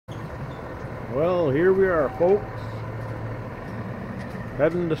Well, here we are, folks.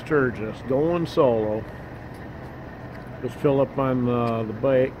 Heading to Sturgis, going solo. Just fill up on the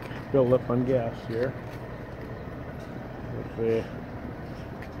bike, fill up on gas here. Let's see.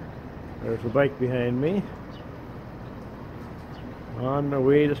 There's the bike behind me. On the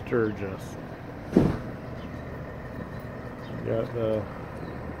way to Sturgis. Got the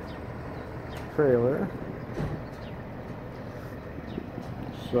trailer.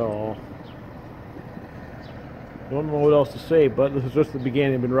 So, don't know what else to say, but this is just the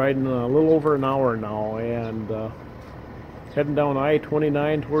beginning. I've been riding a little over an hour now, and heading down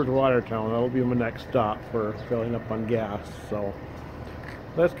I-29 towards Watertown. That'll be my next stop for filling up on gas. So,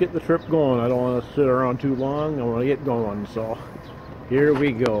 let's get the trip going. I don't want to sit around too long. I want to get going. So, here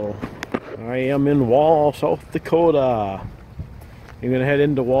we go. I am in Wall, South Dakota. I'm going to head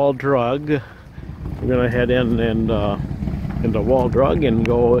into Wall Drug. I'm going to head in and into Wall Drug and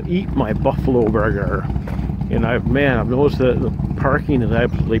go eat my buffalo burger. And I've noticed that the parking is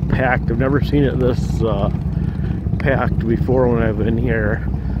absolutely packed. I've never seen it this packed before when I've been here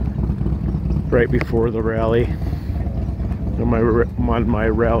right before the rally, on my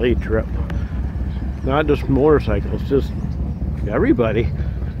rally trip. Not just motorcycles, just everybody.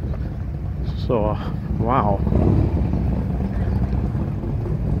 So, wow.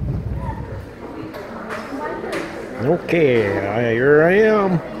 Okay, here I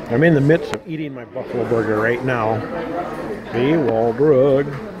am. I'm in the midst of eating my buffalo burger right now. The Wall Drug.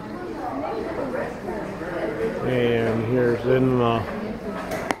 And here's in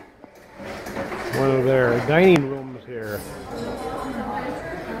one of their dining rooms here.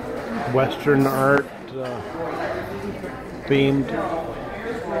 Western art themed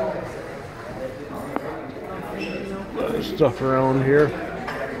stuff around here.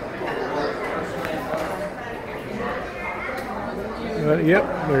 Yep,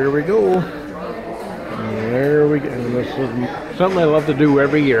 there we go. There we go. And this is something I love to do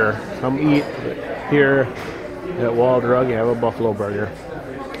every year. Come eat here at Wall Drug and have a buffalo burger.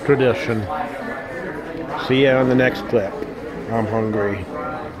 Tradition. See ya on the next clip. I'm hungry.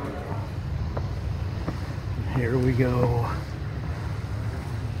 Here we go.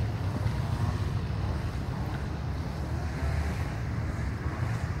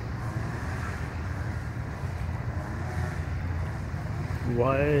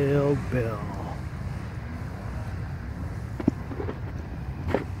 Wild Bill.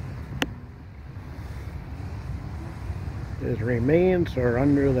 His remains are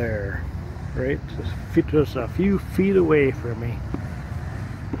under there, right? Just a few feet away from me.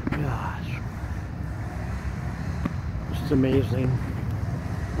 Gosh, it's amazing.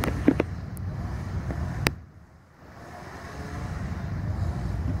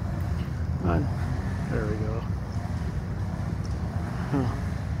 There we go.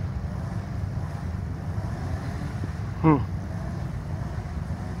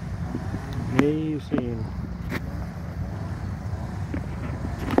 Amazing.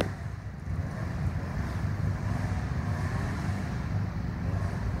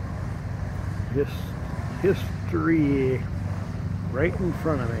 This history right in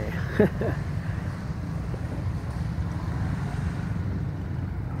front of me.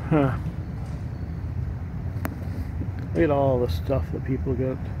 Huh. Look at all the stuff that people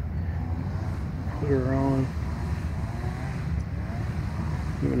got put around.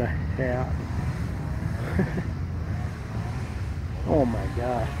 Even a hat. Oh my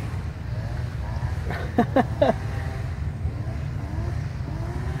gosh.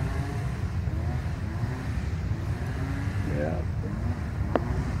 Yeah.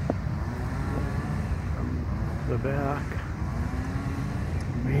 The back.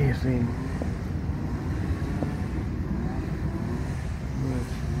 Amazing.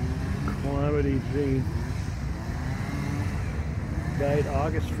 Calamity Jane. Died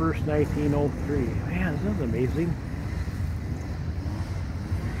August 1st, 1903. Man, isn't that amazing?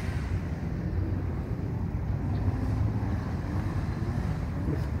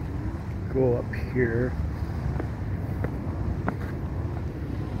 Let's go up here.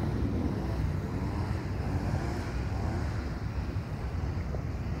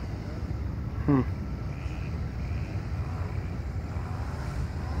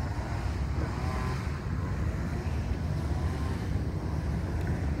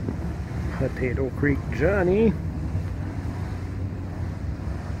 Potato Creek Johnny.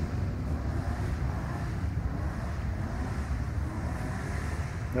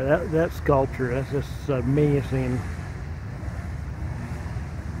 That sculpture, that's just amazing.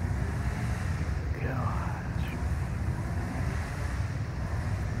 Gosh.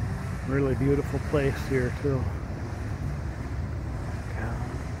 Really beautiful place here too. God.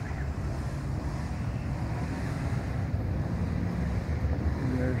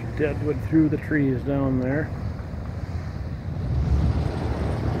 Deadwood through the trees down there.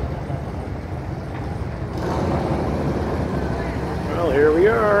 Well, here we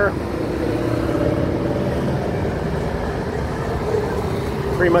are.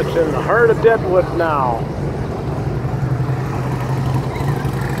 Pretty much in the heart of Deadwood now.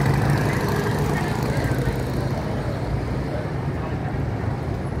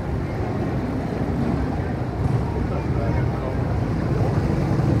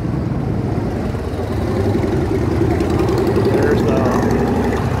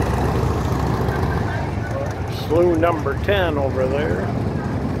 Slough number 10 over there.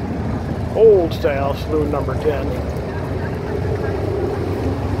 Old style slough number 10.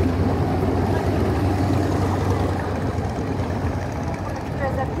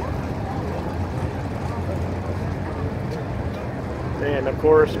 And of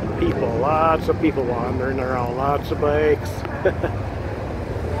course, people, lots of people wandering around, lots of bikes.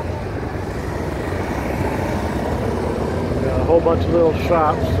 Got a whole bunch of little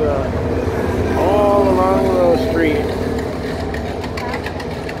shops all along the street.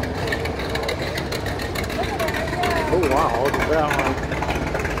 Oh wow, look at that one.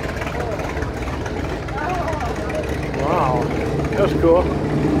 Wow, that's cool.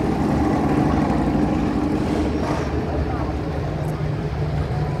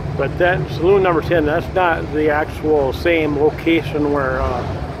 But that saloon number 10, that's not the actual same location where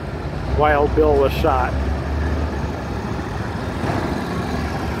Wild Bill was shot.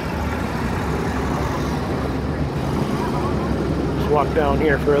 Walk down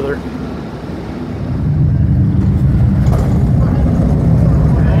here further.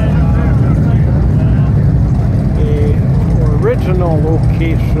 The original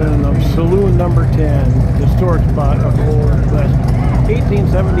location of saloon number 10, historic spot of Old West,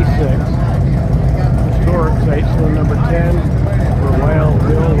 1876. Historic site, saloon number 10, where Wild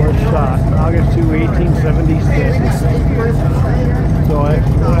Bill was shot, August 2, 1876. So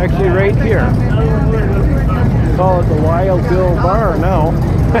actually right here. Call it the Wild Bill Bar now.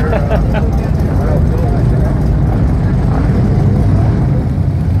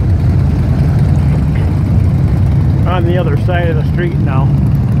 On the other side of the street now.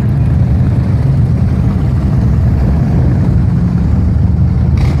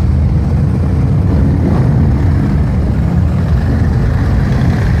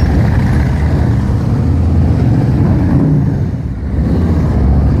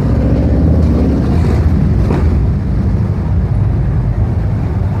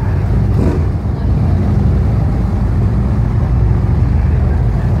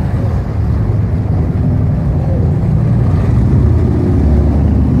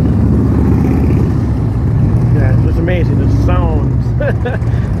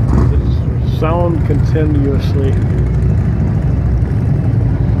 Sound continuously.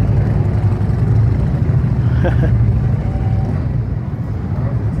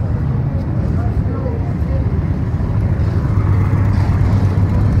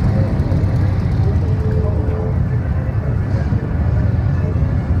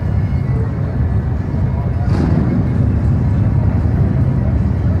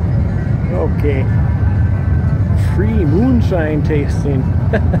 Okay. Free moonshine tasting.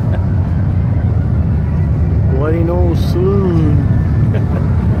 Bloody Nose Saloon.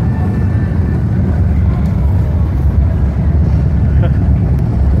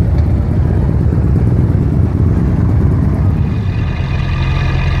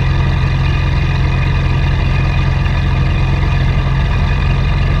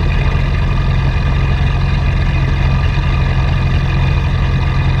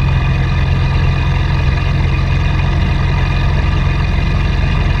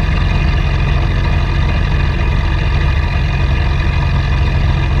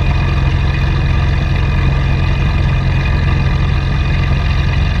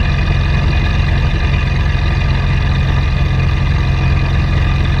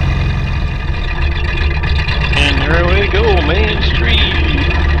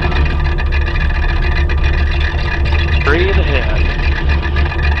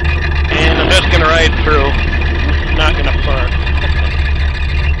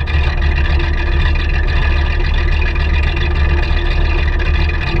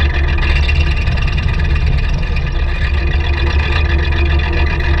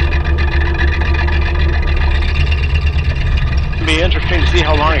 Interesting to see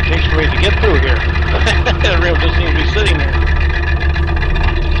how long it takes for me to get through here. The rail just seems to be sitting there.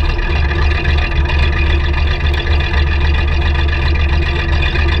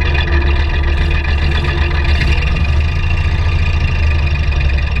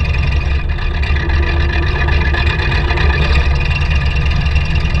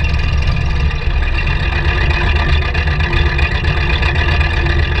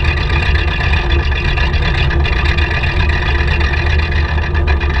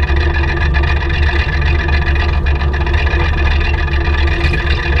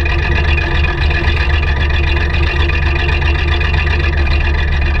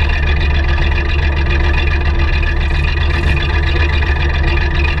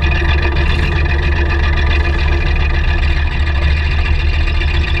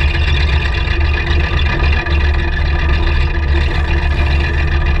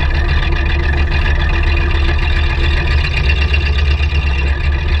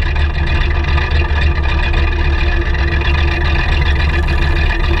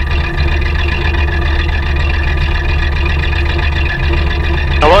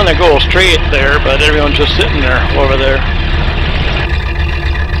 go straight there, but everyone's just sitting there over there.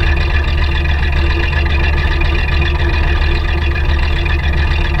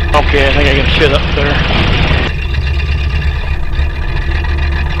 Okay, I think I can fit up there.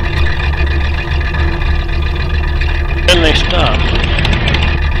 Then they stop.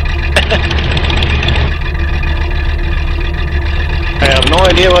 I have no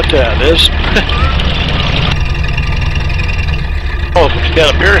idea what that is. Oh, she's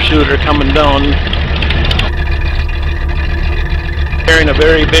got a parachuter coming down, carrying a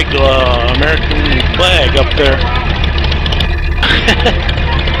very big American flag up there.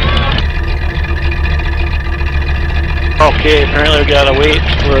 Okay, apparently we gotta wait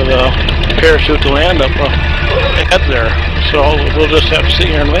for the parachute to land up ahead there, so we'll just have to sit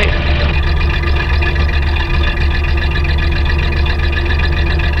here and wait.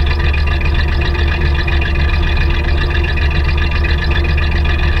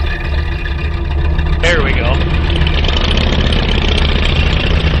 There we go.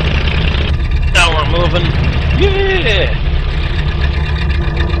 Now we're moving. Yeah!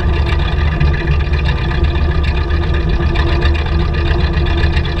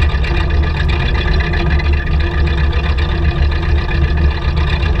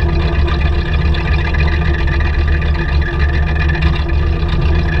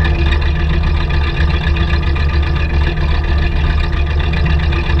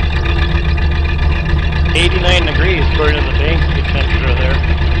 According to the bank temperature there,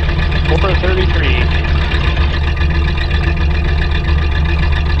 433.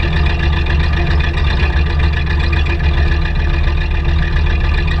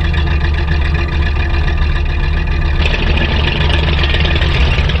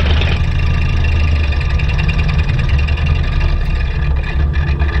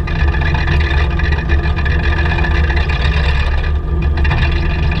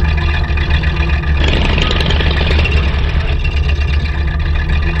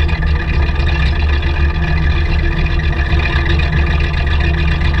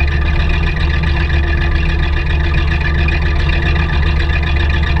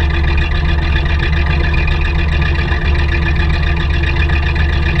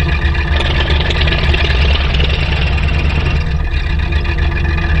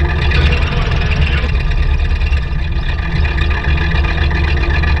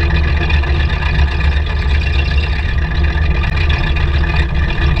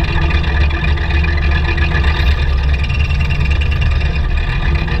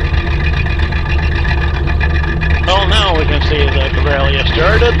 Rally has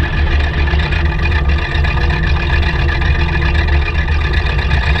started.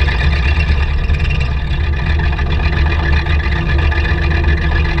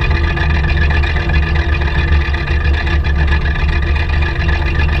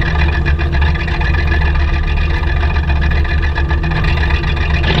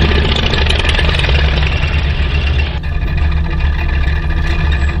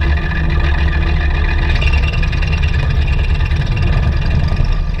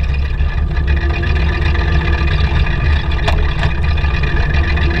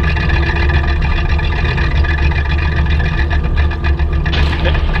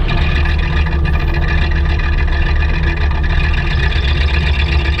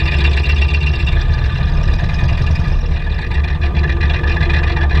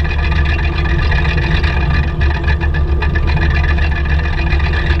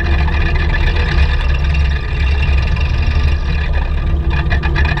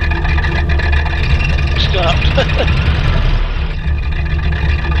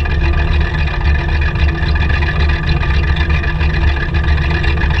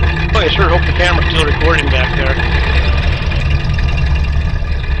 I sure hope the camera's still recording back there.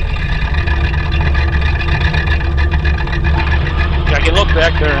 I can look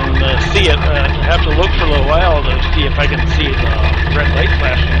back there and see it. I have to look for a little while to see if I can see the red light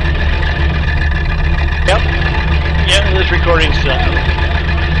flashing. Yep. Yeah, it is recording still.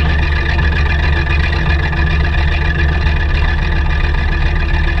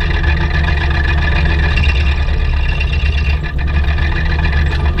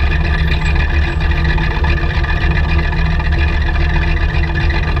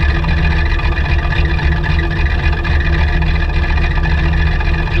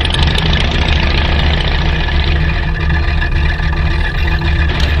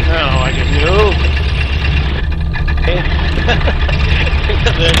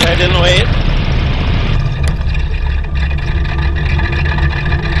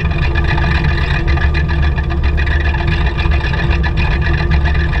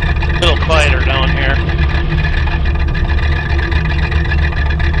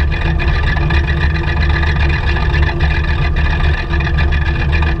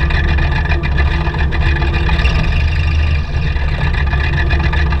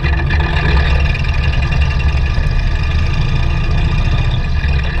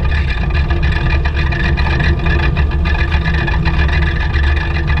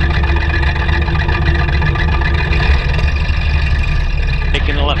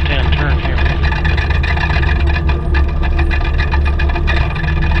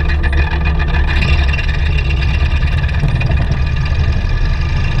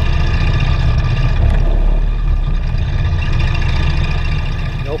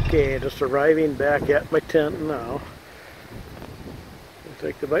 Okay, just arriving back at my tent now. Looks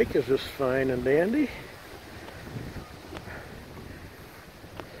like the bike is just fine and dandy.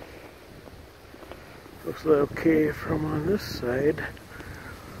 Looks okay from on this side.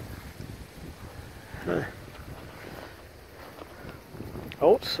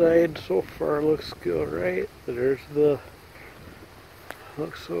 Outside so far looks good, right? There's the,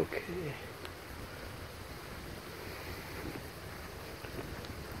 looks okay.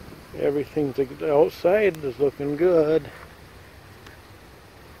 Everything outside is looking good.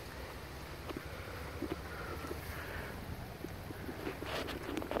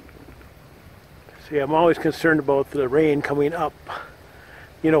 See, I'm always concerned about the rain coming up.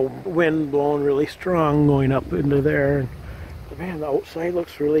 You know, wind blowing really strong going up into there. But man, the outside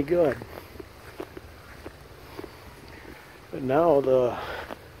looks really good. But now the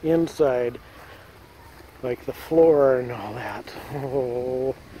inside, like the floor and all that.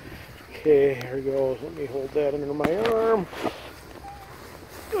 Oh, okay, here it goes. Let me hold that under my arm.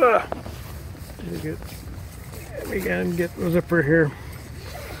 We can get the zipper here.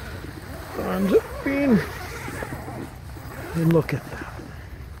 Unzipping. And look at that.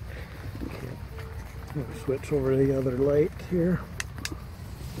 Okay. I'm going to switch over to the other light here.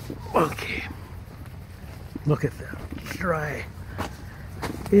 Okay. Look at that. It's dry.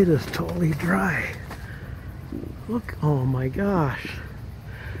 It is totally dry. Look. Oh my gosh.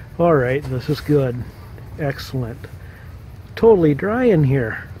 Alright, this is good. Excellent. Totally dry in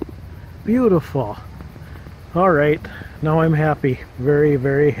here. Beautiful. Alright, now I'm happy. Very,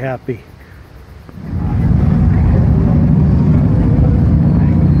 very happy.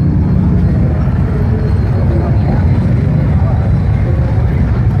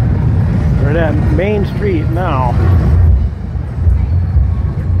 We're at Main Street now.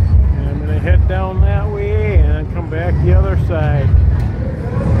 And I'm going to head down that way and come back the other side.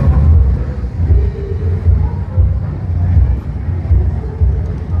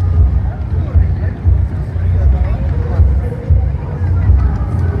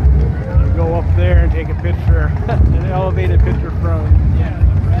 Go up there and take a picture, an elevated picture from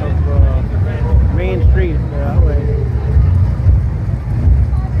of Main Street that way.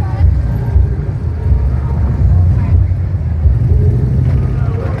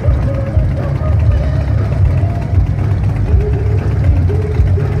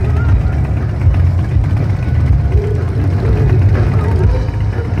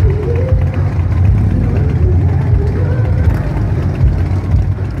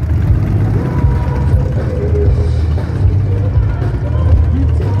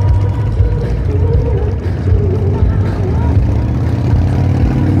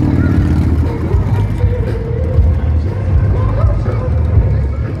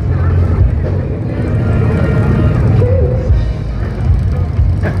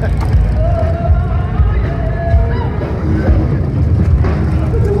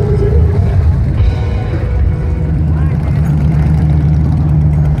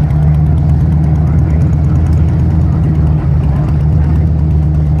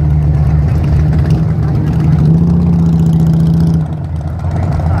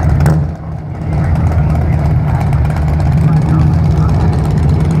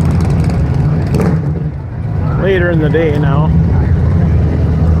 Later in the day now.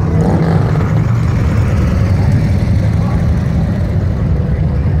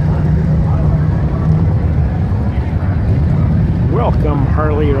 Welcome,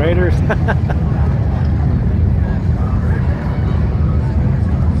 Harley riders.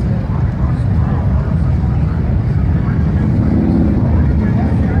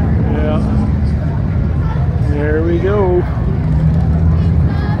 Yeah. There we go.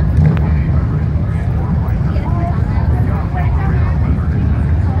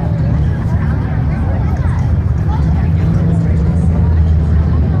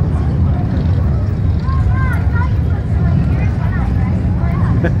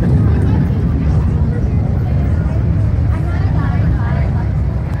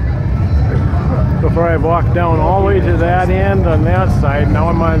 Before I walked down all the way to that end on that side, now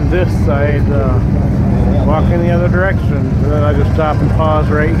I'm on this side, walking the other direction. And then I just stop and pause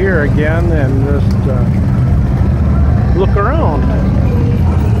right here again and just look around.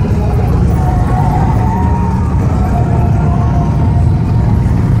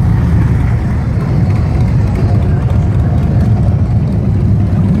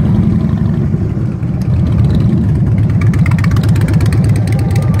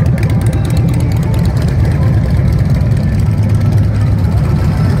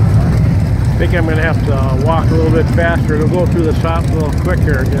 I think I'm going to have to walk a little bit faster. It'll go through the shop a little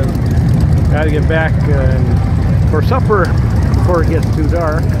quicker. Got to get back for supper before before it gets too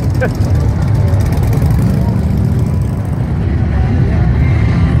dark.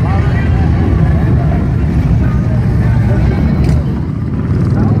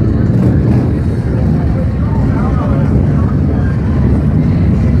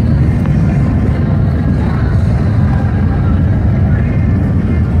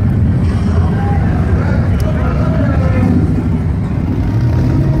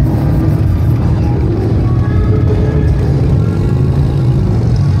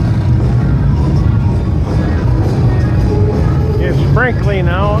 Sprinkling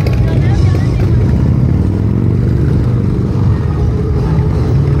out.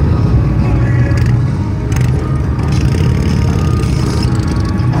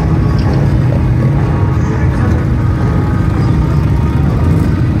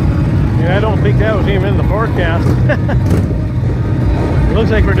 Yeah, I don't think that was even in the forecast. It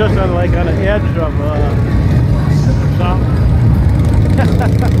looks like we're just on like on the edge of something.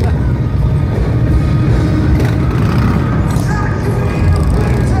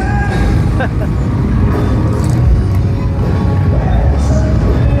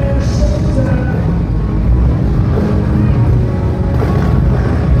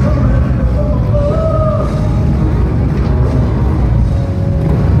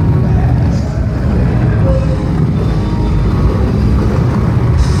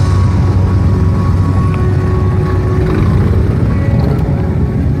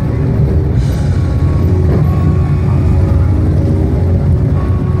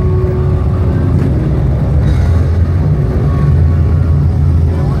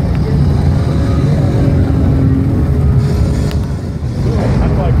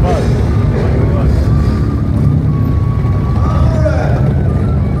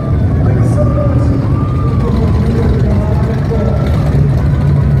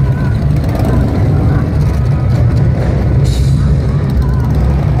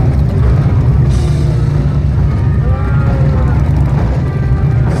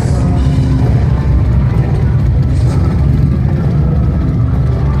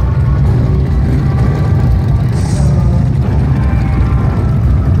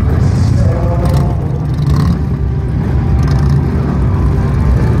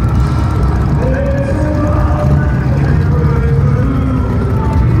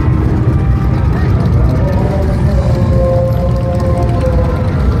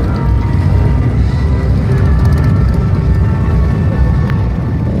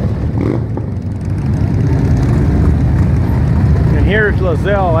 Here's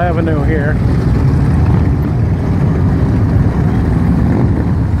Lazelle Avenue here.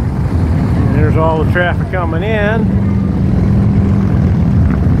 And there's all the traffic coming in.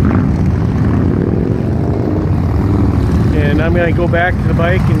 And I'm going to go back to the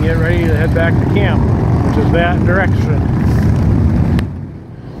bike and get ready to head back to camp, which is that direction.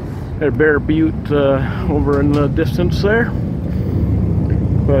 There's Bear Butte over in the distance there.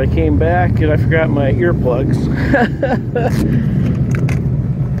 But I came back and I forgot my earplugs.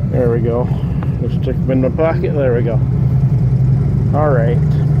 There we go. Just stick them in my pocket. There we go. Alright.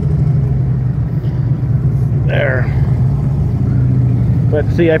 There.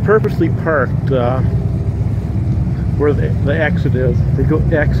 But see, I purposely parked where the exit is. To go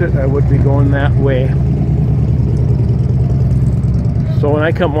exit, I would be going that way. So when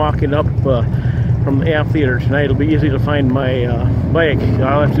I come walking up from the amphitheater tonight, it'll be easy to find my bike.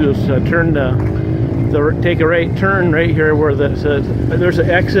 All I have to do is take a right turn right here where that says there's an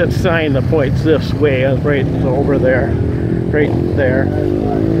exit sign that points this way, right over there, right there.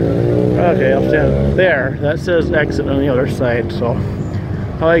 Okay, I'll stand there. That says exit on the other side. So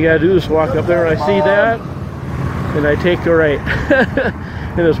all I gotta do is walk up there when I see that, and I take a right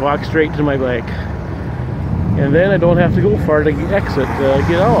and just walk straight to my bike. And then I don't have to go far to exit to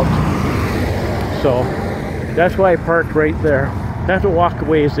get out. So that's why I parked right there. I have to walk a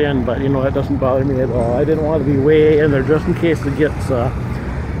ways in, but you know, that doesn't bother me at all. I didn't want to be way in there just in case it gets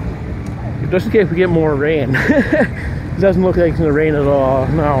just in case we get more rain. It doesn't look like it's going to rain at all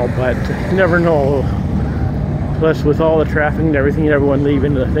now, but you never know. Plus with all the traffic and everything, everyone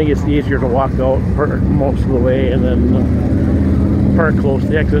leaving, I think it's easier to walk out most of the way and then park close to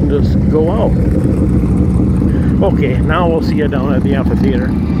the exit and just go out. Okay, now we'll see you down at the amphitheater.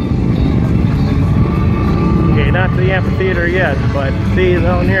 Okay, not the amphitheater yet, but see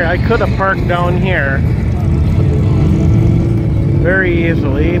down here, I could have parked down here very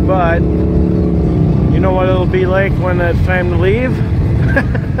easily, but you know what it'll be like when it's time to leave?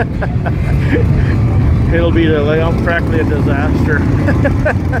 It'll be practically a disaster.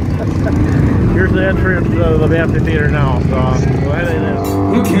 Here's the entrance of the amphitheater now, so go ahead and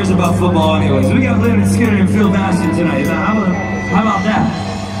who cares about about football anyways. We got Lynn Skinner and Phil Bastian tonight. How about that?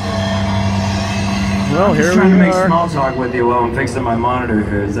 Well, here we are. I'm just trying to make small talk with you while I'm fixing my monitor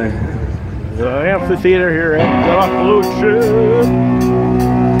here. Is that... The Amphitheater here at Dakota.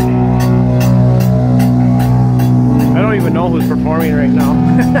 I don't even know who's performing right now.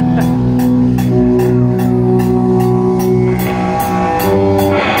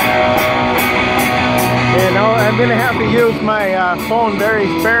 You know, I'm going to have to use my phone very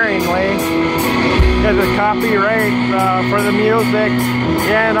sparingly because of copyright for the music,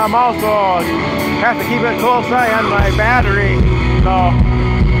 and I'm also have to keep a close eye on my battery. So,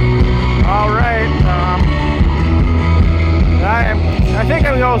 all right, I think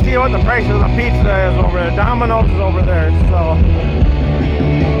I'm going to see what the price of the pizza is over there. Domino's is over there, so.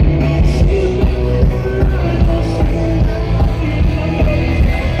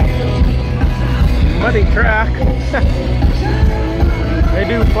 Muddy track. They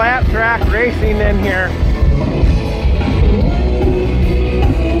do flat track racing in here.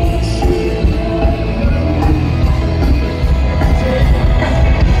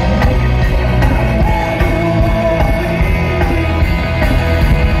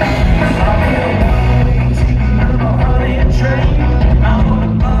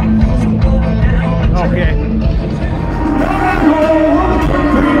 Okay.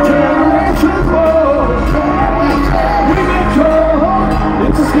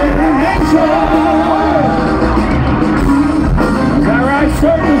 Is that right,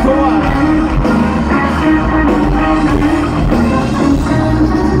 Sturgis or what?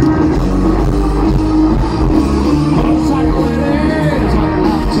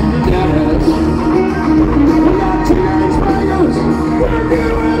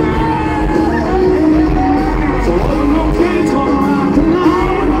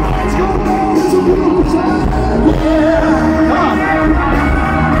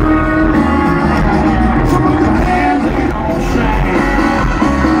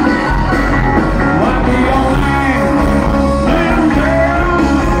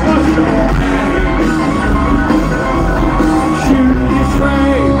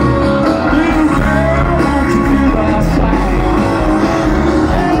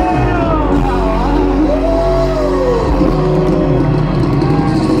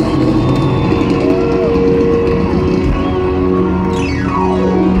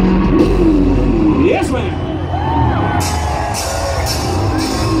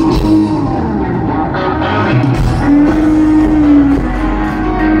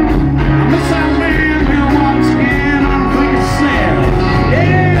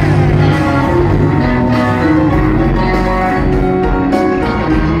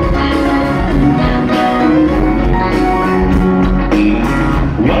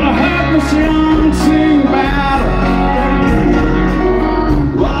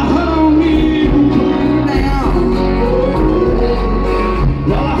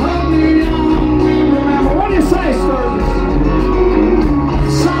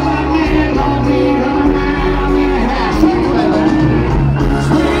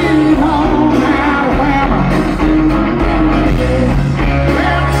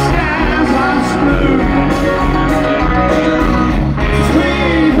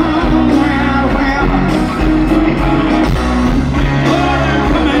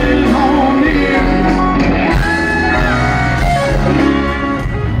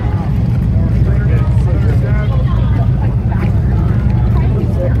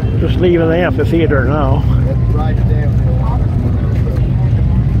 Leaving the amphitheater now.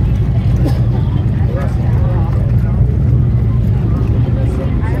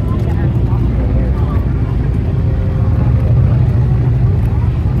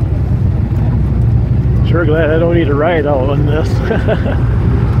 Sure glad I don't need to ride out on this.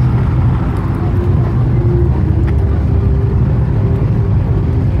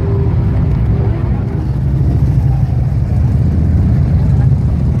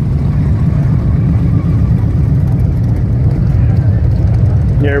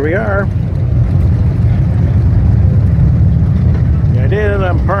 Here we are. I did it.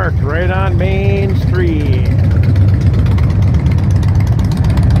 I'm parked right on Main Street.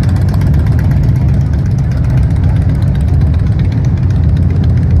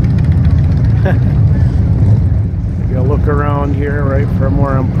 Maybe I'll look around here right from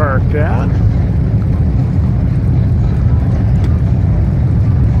where I'm parked at.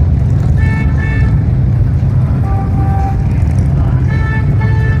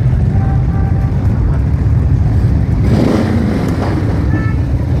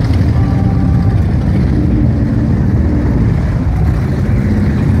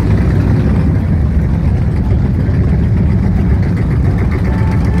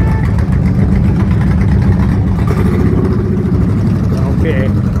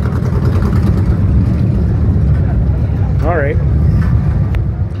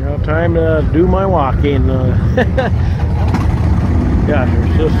 to do my walking. Gosh,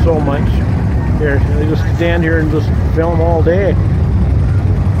 there's just so much here. I just stand here and just film all day.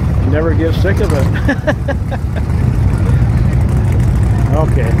 Never get sick of it.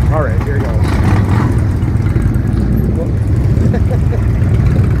 Okay, all right, here goes.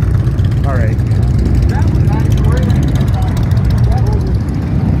 All right.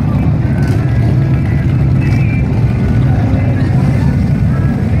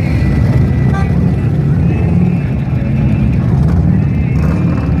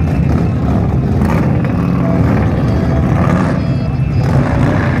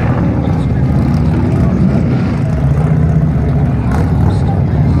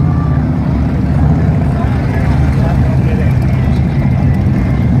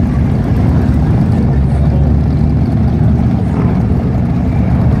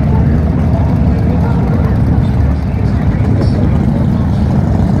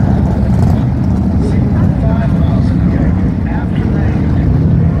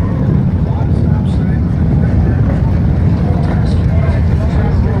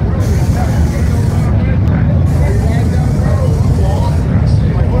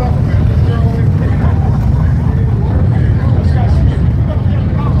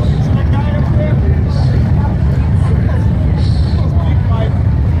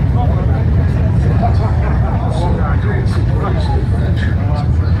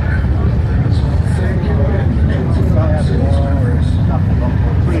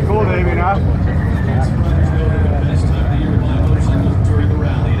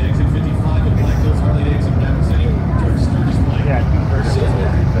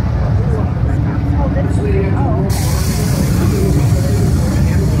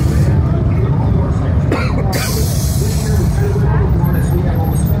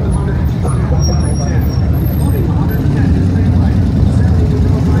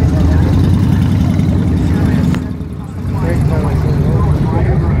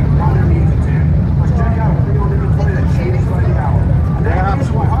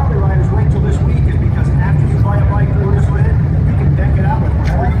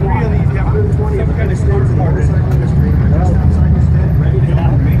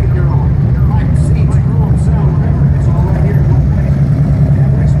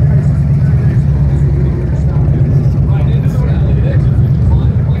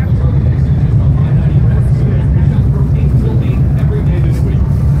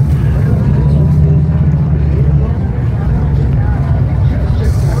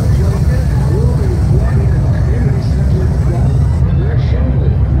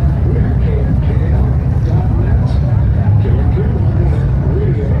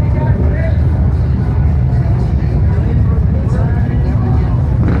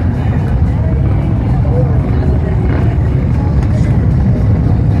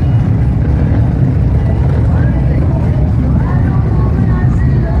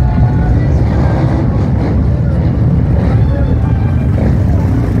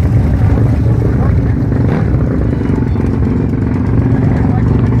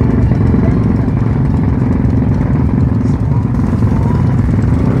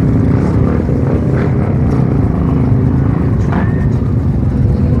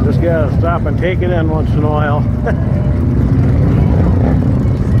 Stop and take it in once in a while.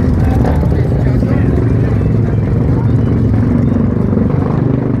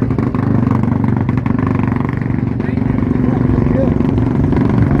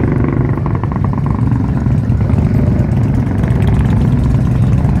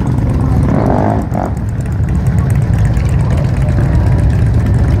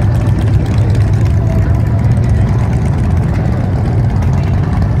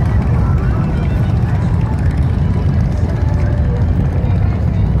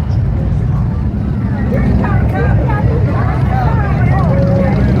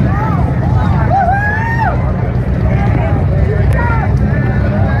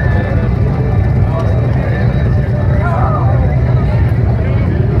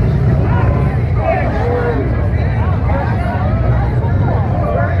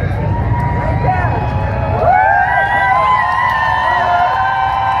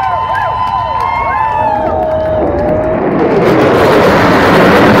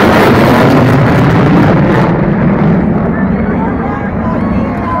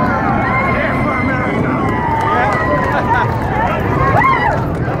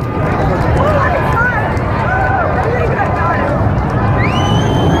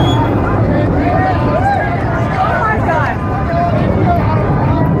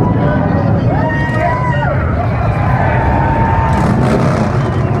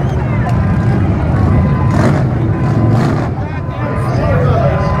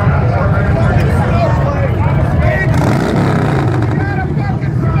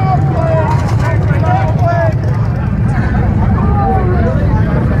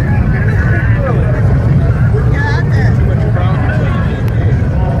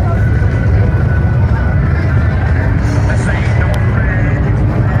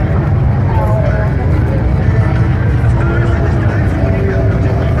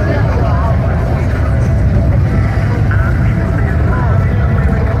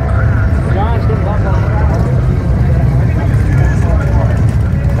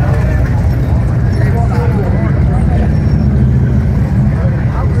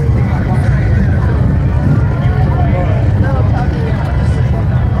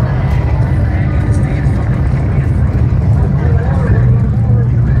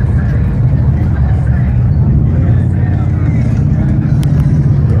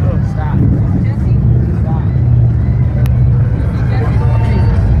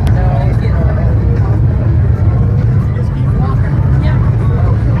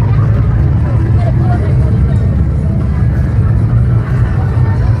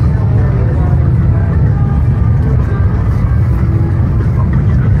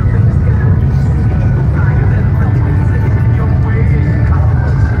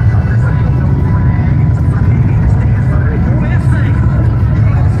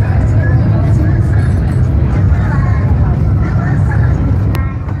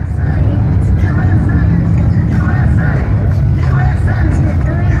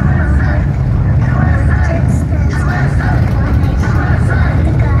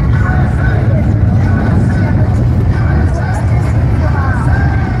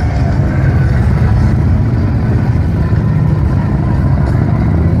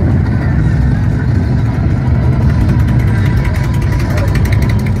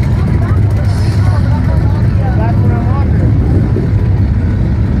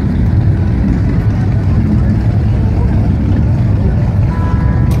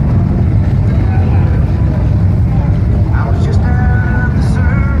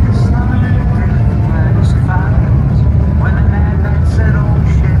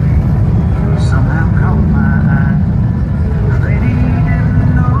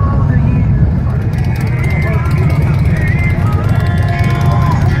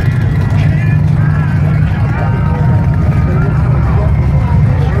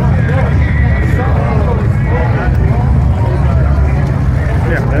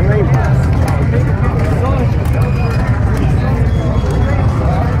 trip, didn't they?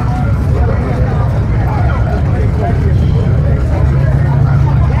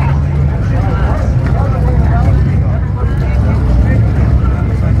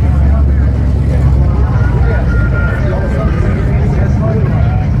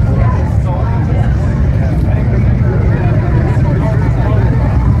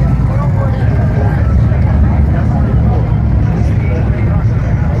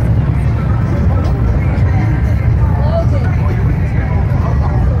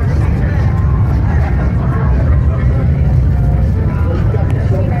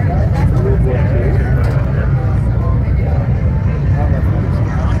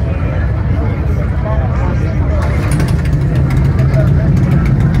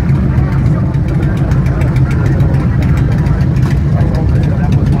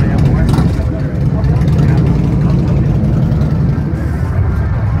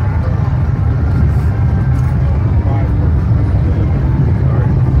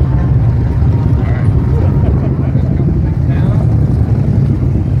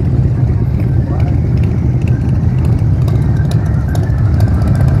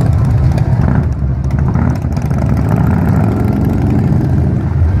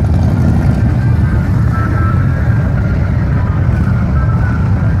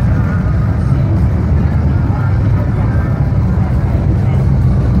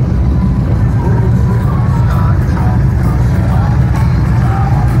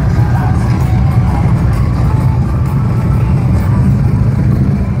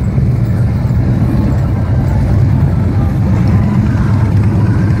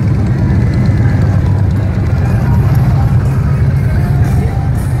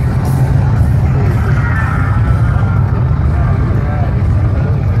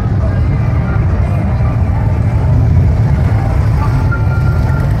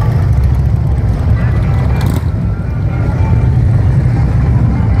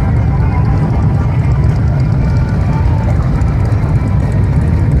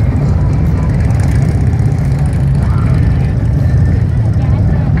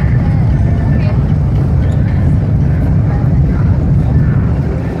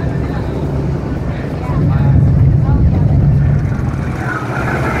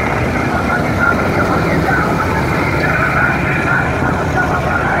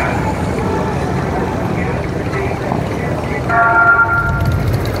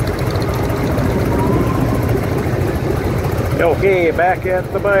 Okay, back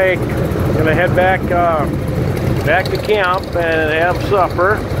at the bike. Gonna head back to camp and have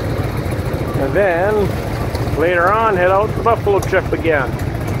supper, and then later on head out the buffalo trip again.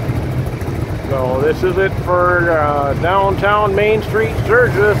 So this is it for downtown Main Street,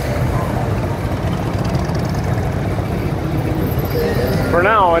 Sturgis. For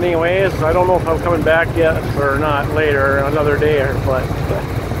now, anyways. I don't know if I'm coming back yet or not later, another day, but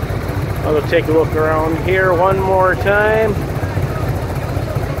I'll take a look around here one more time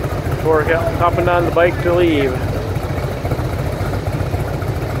before hopping on the bike to leave.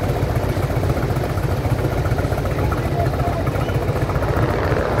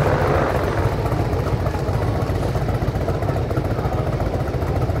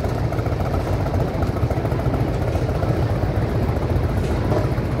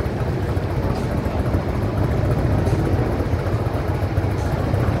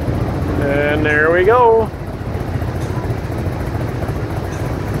 And there we go.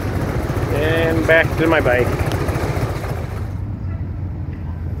 And back to my bike.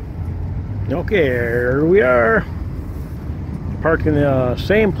 Okay, here we are. Parked in the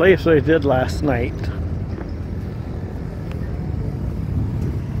same place I did last night.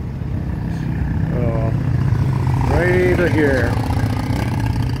 Right here.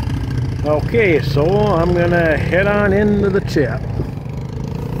 Okay, so I'm gonna head on into the tip.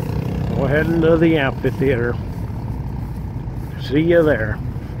 Go ahead into the amphitheater. See you there.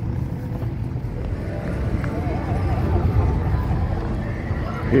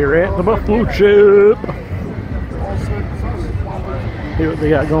 Here at the buffalo chip. See what they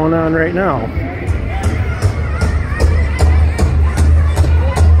got going on right now.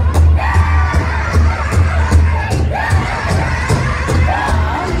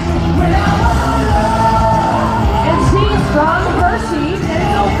 And she's from Hershey,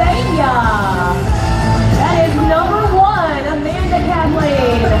 Pennsylvania. That is number 1, Amanda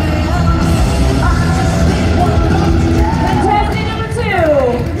Kathleen. Contestant number 2,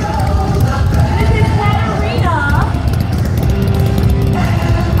 this is Katarina.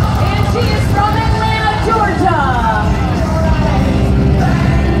 And she is from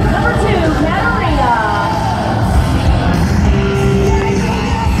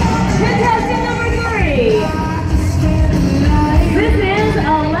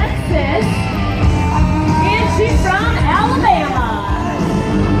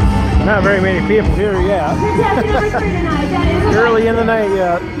very many people here yet. Contestant number 3 tonight. That is Early in the night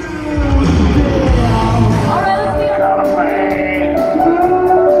yet. All right, let's be Got a man.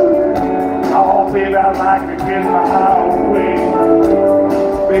 Oh, baby, I'd like to get my highway.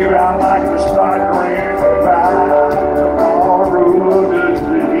 Baby, I'd like to start rain by tomorrow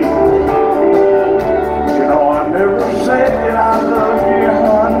today. You know, I never said that I love you,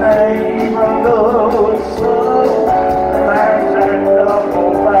 honey, even though it's so. Thanks and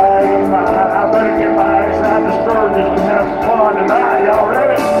double back, I better get my ass out to Sturgis and have some fun tonight. Y'all ready?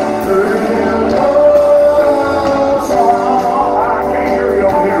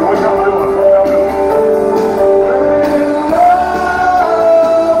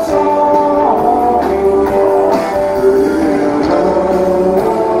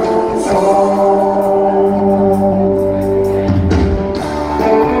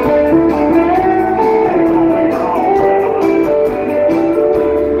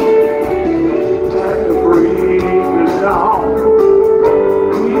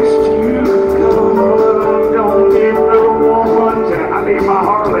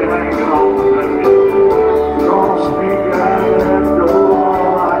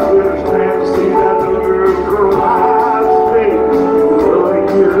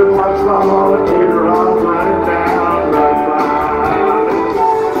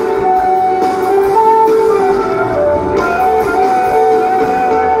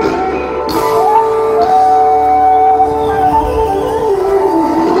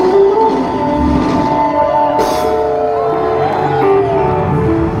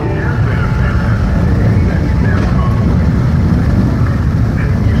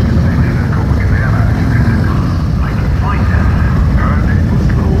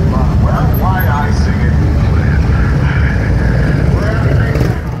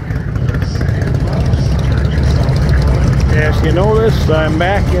 You notice I'm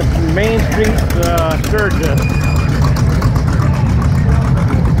back at Main Street, Sturgis.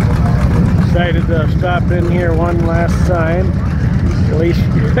 Decided to stop in here one last time, at least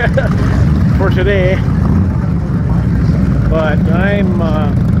for today. But I'm,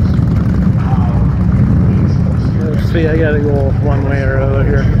 let's see, I gotta go one way or another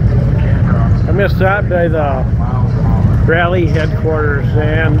here. I'm gonna stop by the rally headquarters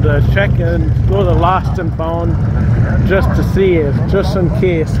and check and go to Lost and Found just to see if, just in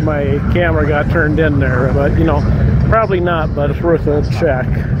case my camera got turned in there, but you know, probably not, but it's worth a check.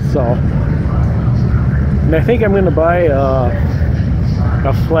 So, and I think I'm going to buy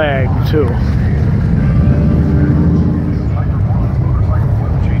a flag too.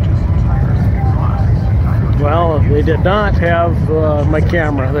 Well, they did not have my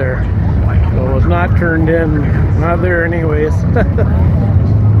camera there, so it was not turned in, not there anyways.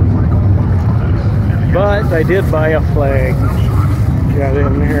 But I did buy a flag. Got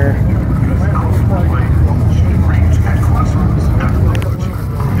in here.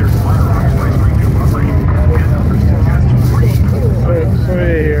 Let's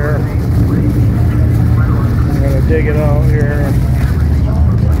see here. I'm gonna dig it out here.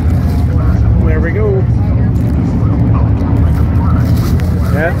 There we go.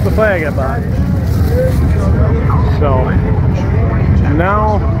 That's the flag I bought. So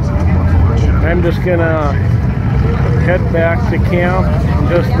now I'm just gonna head back to camp and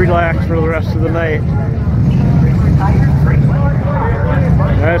just relax for the rest of the night.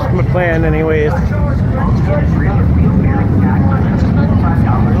 That's my plan anyways.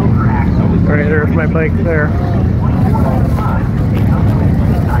 Alright, there's my bike there.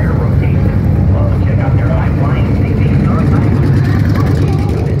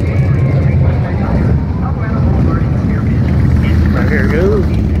 Here it goes.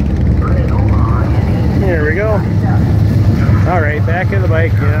 There we go. Alright, back in the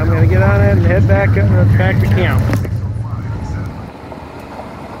bike. Yeah, I'm going to get on it and head back to camp.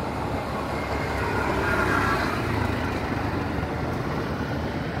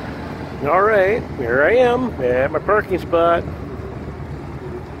 Alright, here I am at my parking spot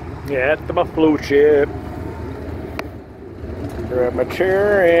at the Buffalo Chip. Grab my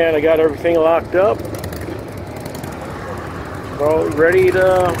chair and I got everything locked up. So ready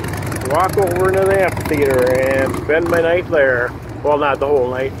to walk over into the amphitheater and spend my night there. Well, not the whole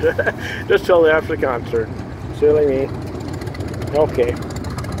night, just till after the concert. Silly me. Okay.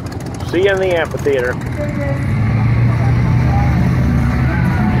 See you in the amphitheater.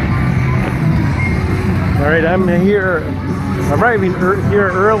 Alright, I'm here. I'm arriving here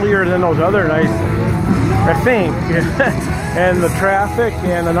earlier than those other nights, I think. And the traffic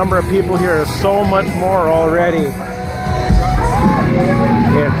and the number of people here is so much more already.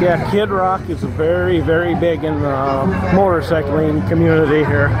 Yeah, Kid Rock is very, very big in the motorcycling community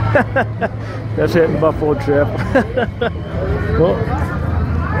here. That's it, Buffalo Trip. Well,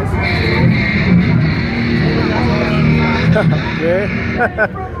 okay.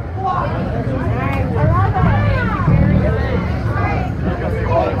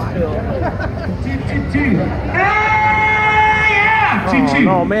 Oh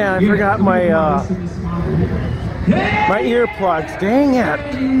no, man, I forgot my my earplugs. Dang it!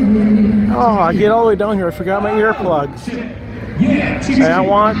 Oh, I get all the way down here. I forgot my earplugs. And I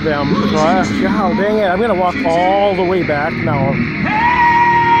want them. So God dang it! I'm gonna walk all the way back now.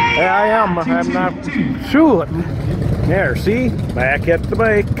 Yeah, I am. I'm not. Shoot! There, see? Back at the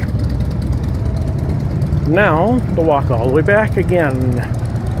bike. Now to walk all the way back again.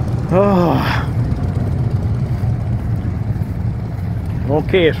 Oh.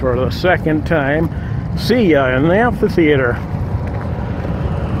 Okay, for the second time. See ya in the amphitheater.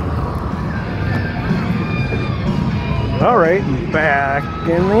 Alright, back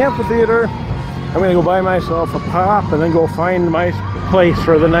in the amphitheater. I'm gonna go buy myself a pop and then go find my place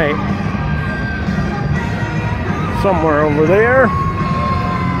for the night. Somewhere over there.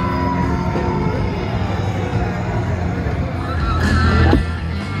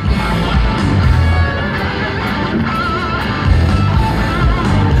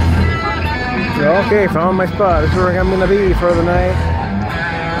 Okay, found my spot. This is where I'm gonna be for the night.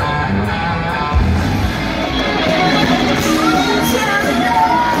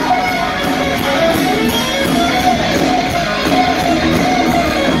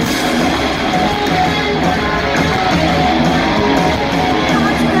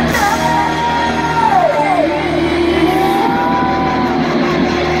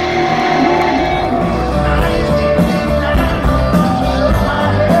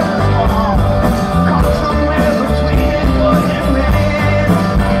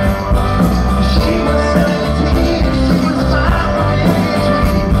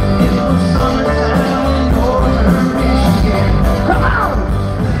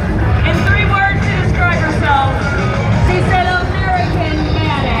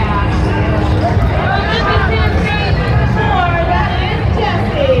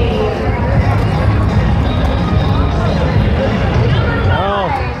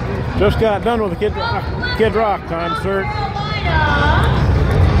 Just got done with the Kid Rock concert.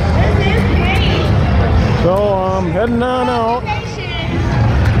 So I'm heading on out.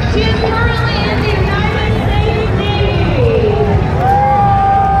 She is currently in the United States Navy.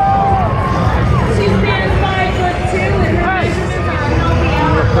 She stands 5'2" and her measurements are healthy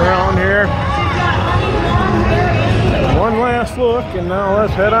hour. Look around here. She's got honey blonde hair and One last look, and now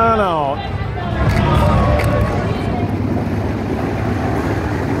let's head on out.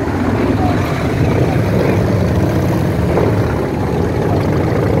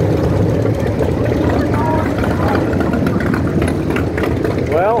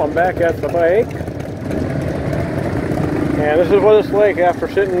 Well, I'm back at the bike, and this is what it's like after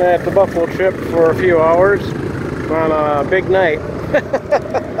sitting at the Buffalo Trip for a few hours on a big night.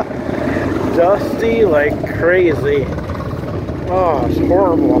 Dusty like crazy. Oh, it's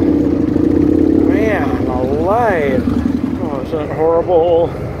horrible. Man, alive. Oh, isn't it horrible?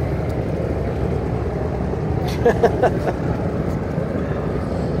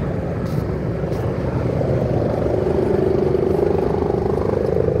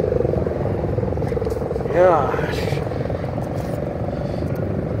 Gosh.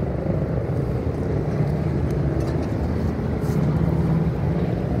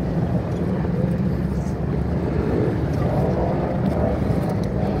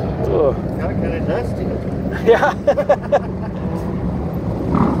 Got kind of dusty. Yeah.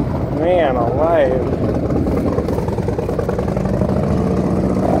 Man alive.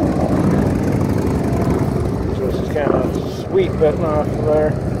 Just kind of sweeping off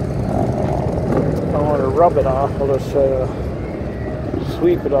there. I don't want to rub it off, I'll just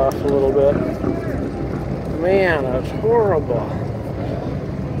sweep it off a little bit. Man, that's horrible.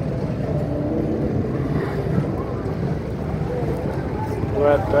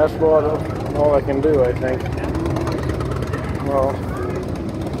 But that's all I can do, I think. Well,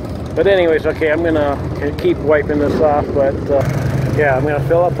 but anyways, okay, I'm gonna keep wiping this off, but yeah, I'm gonna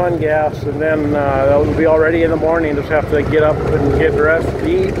fill up on gas, and then it'll be all ready in the morning. Just have to get up and get dressed,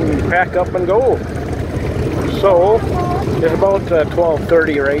 eat, and pack up and go. So it's about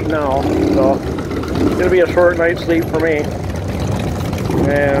 12:30 right now, so it'll be a short night's sleep for me.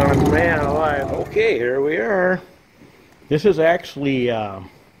 And man alive. Okay, here we are. This is actually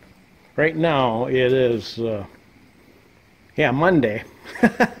right now it is yeah, Monday.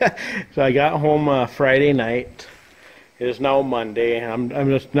 So I got home Friday night, It is now Monday. I'm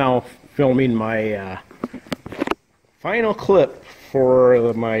just now filming my final clip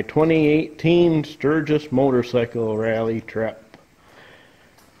for my 2018 Sturgis Motorcycle Rally trip.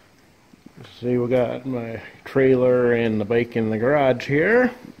 See, we got my trailer and the bike in the garage here.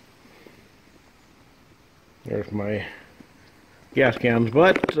 There's my gas cans.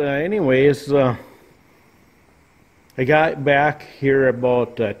 But anyways, I got back here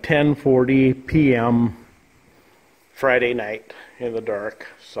about 10:40 p.m. Friday night in the dark.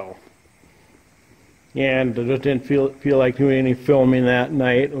 So, and I just didn't feel like doing any filming that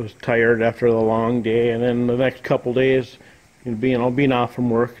night. I was tired after the long day, and then the next couple days, being off from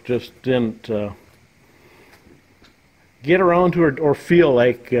work, just didn't get around to or feel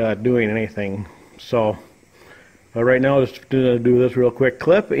like doing anything. So right now, just gonna do this real quick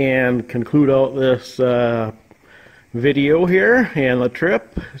clip and conclude out this video here and the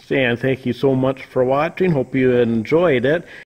trip. And thank you so much for watching. Hope you enjoyed it.